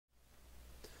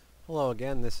Hello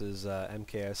again, this is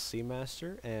MKS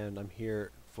Master, and I'm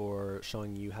here for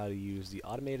showing you how to use the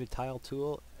automated tile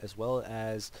tool as well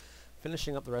as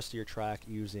finishing up the rest of your track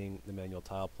using the manual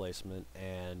tile placement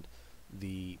and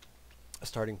the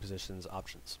starting positions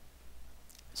options.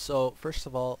 So first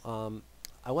of all,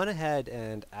 I went ahead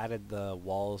and added the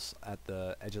walls at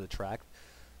the edge of the track.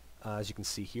 As you can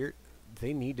see here,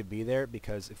 they need to be there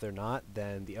because if they're not,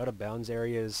 then the out of bounds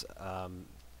areas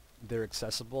they're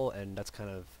accessible, and that's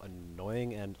kind of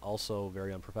annoying and also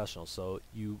very unprofessional. So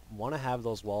you want to have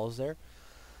those walls there.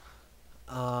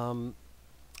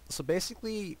 So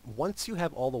basically, once you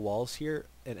have all the walls here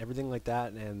and everything like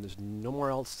that, and there's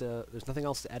nothing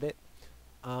else to edit,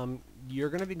 you're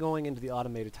going to be going into the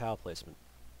automated tile placement.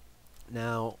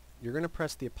 Now you're going to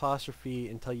press the apostrophe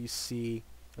until you see,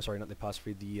 sorry, not the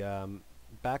apostrophe, the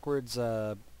backwards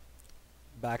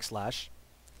backslash,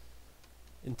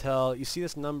 until you see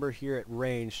this number here at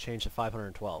range change to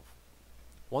 512.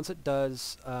 Once it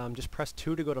does, just press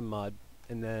 2 to go to mud,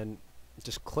 and then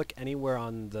just click anywhere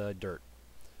on the dirt.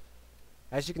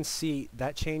 As you can see,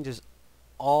 that changes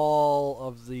all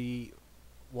of the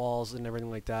walls and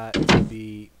everything like that to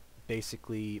be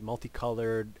basically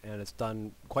multicolored, and it's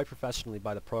done quite professionally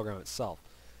by the program itself.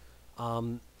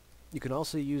 You can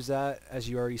also use that, as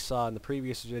you already saw in the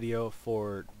previous video,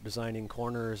 for designing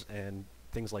corners and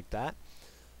things like that.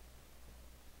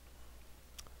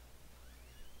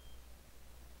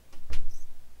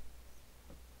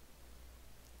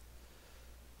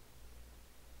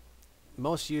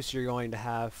 Most use you're going to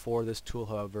have for this tool,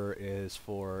 however, is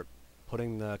for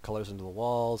putting the colors into the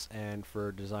walls and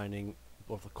for designing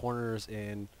both the corners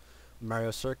in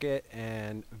Mario Circuit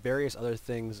and various other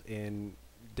things in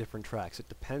different tracks. It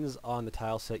depends on the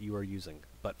tile set you are using,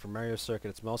 but for Mario Circuit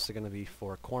it's mostly going to be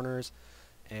for corners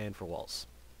and for walls.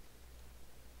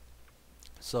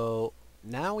 So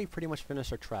now we pretty much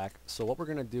finished our track, so what we're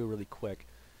going to do really quick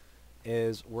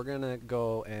is we're going to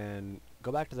go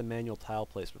back to the manual tile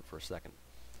placement for a second.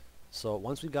 So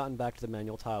once we've gotten back to the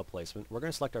manual tile placement, we're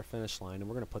going to select our finish line and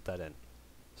we're going to put that in.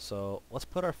 So let's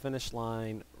put our finish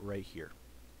line right here.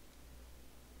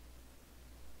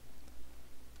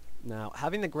 Now,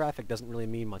 having the graphic doesn't really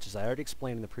mean much, as I already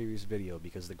explained in the previous video,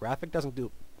 because the graphic doesn't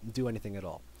do anything at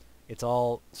all. It's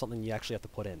all something you actually have to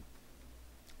put in.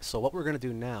 So what we're going to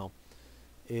do now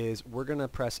is we're going to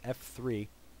press F3,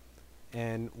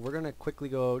 and we're going to quickly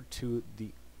go to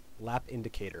the lap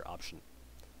indicator option.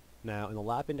 Now in the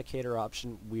lap indicator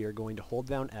option, we are going to hold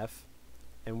down F,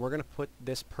 and we're going to put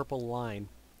this purple line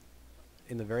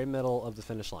in the very middle of the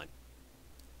finish line.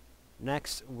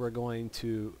 Next, we're going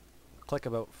to click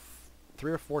about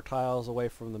 3 or 4 tiles away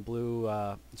from the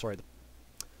the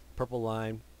purple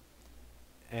line,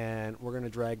 and we're going to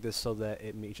drag this so that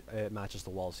it matches the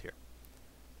walls here.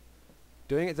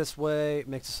 Doing it this way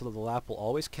makes it so that the lap will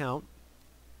always count,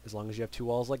 as long as you have 2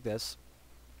 walls like this,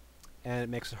 and it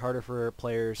makes it harder for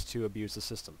players to abuse the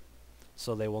system,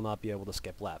 so they will not be able to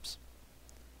skip laps.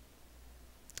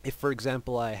 If, for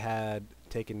example, I had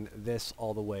taken this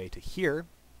all the way to here,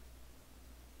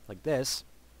 like this,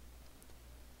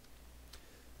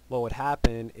 what would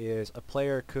happen is a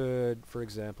player could, for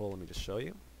example, let me just show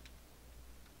you,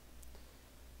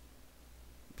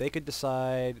 they could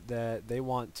decide that they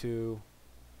want to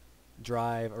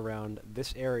drive around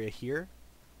this area here.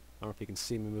 I don't know if you can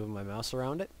see me moving my mouse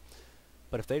around it,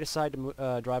 but if they decide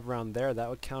to drive around there, that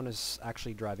would count as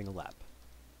actually driving a lap.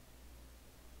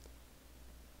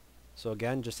 So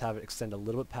again, just have it extend a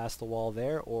little bit past the wall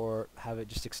there, or have it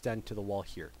just extend to the wall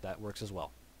here. That works as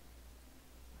well.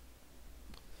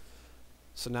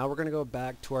 So now we're going to go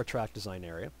back to our track design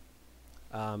area.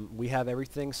 We have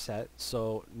everything set,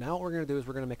 so now what we're going to do is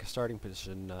we're going to make a starting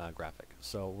position graphic.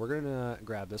 So we're going to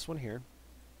grab this one here,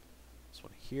 this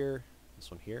one here,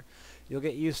 this one here. You'll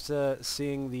get used to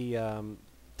seeing the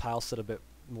tile set a bit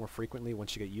more frequently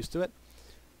once you get used to it.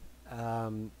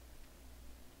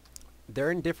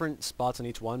 They're in different spots on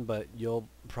each one, but you'll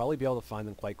probably be able to find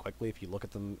them quite quickly if you look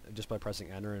at them just by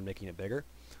pressing enter and making it bigger.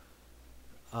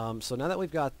 So now that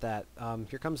we've got that,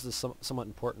 here comes the somewhat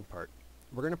important part.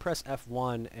 We're going to press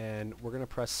F1 and we're going to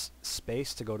press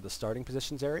space to go to the starting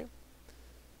positions area.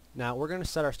 Now we're going to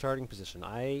set our starting position.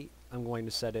 I am going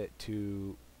to set it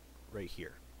to right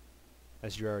here,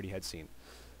 as you already had seen.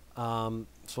 So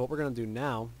what we're going to do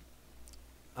now,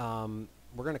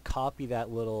 we're going to copy that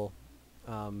little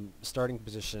starting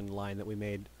position line that we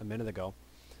made a minute ago,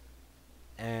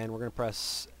 and we're going to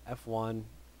press F1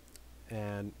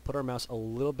 and put our mouse a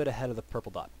little bit ahead of the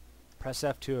purple dot. Press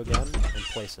F2 again and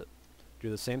place it. Do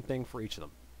the same thing for each of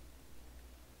them.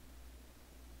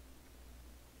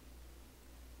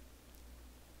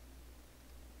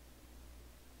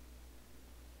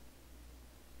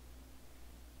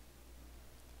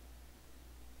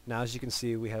 Now as you can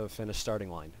see, we have a finished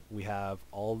starting line. We have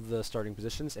all the starting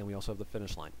positions and we also have the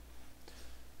finish line.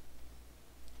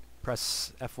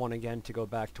 Press F1 again to go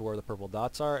back to where the purple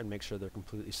dots are and make sure they're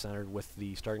completely centered with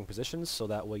the starting positions, so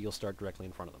that way you'll start directly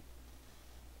in front of them.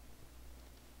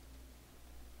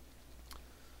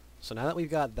 So now that we've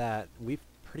got that, we've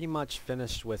pretty much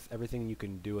finished with everything you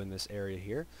can do in this area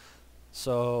here.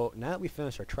 So now that we've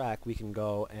finished our track, we can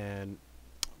go and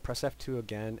press F2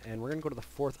 again, and we're going to go to the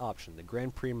fourth option, the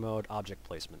Grand Prix mode object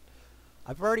placement.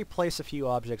 I've already placed a few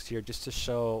objects here just to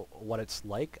show what it's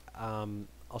like.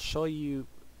 I'll show you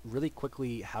really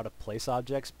quickly how to place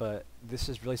objects, but this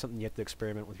is really something you have to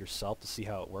experiment with yourself to see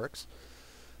how it works.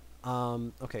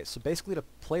 Okay, so basically to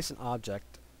place an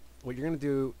object, what you're going to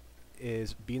do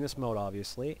is be in this mode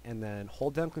obviously, and then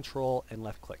hold down Control and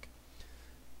left click.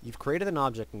 You've created an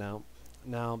object now.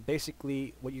 Now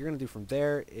basically what you're going to do from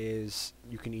there is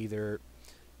you can either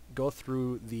go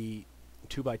through the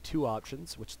 2x2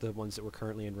 options, which are the ones that we're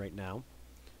currently in right now,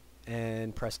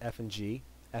 and press F and G.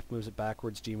 F moves it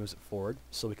backwards, G moves it forward,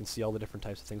 so we can see all the different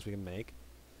types of things we can make.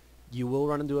 You will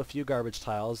run into a few garbage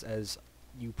tiles, as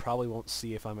you probably won't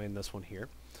see if I'm in this one here,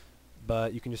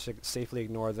 but you can just safely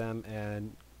ignore them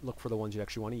and look for the ones you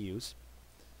actually want to use.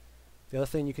 The other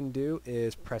thing you can do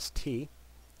is press T,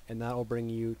 and that will bring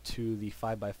you to the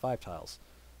 5x5 tiles.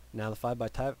 Now the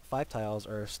 5x5 tiles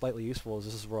are slightly useful, as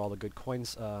this is where all the good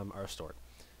coins are stored.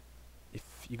 If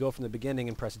you go from the beginning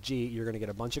and press G, you're going to get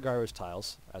a bunch of garbage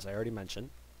tiles, as I already mentioned.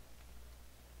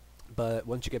 But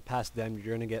once you get past them,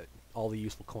 you're going to get all the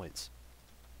useful coins.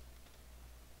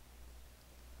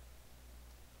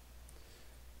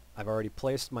 I've already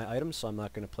placed my items, so I'm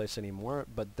not going to place any more,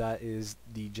 but that is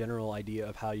the general idea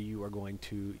of how you are going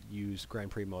to use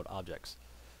Grand Prix mode objects.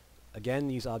 Again,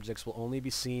 these objects will only be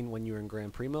seen when you're in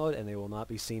Grand Prix mode, and they will not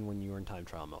be seen when you're in time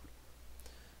trial mode.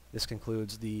 This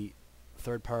concludes the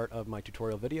third part of my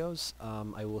tutorial videos.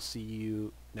 I will see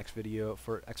you next video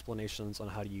for explanations on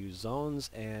how to use zones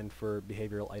and for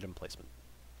behavioral item placement.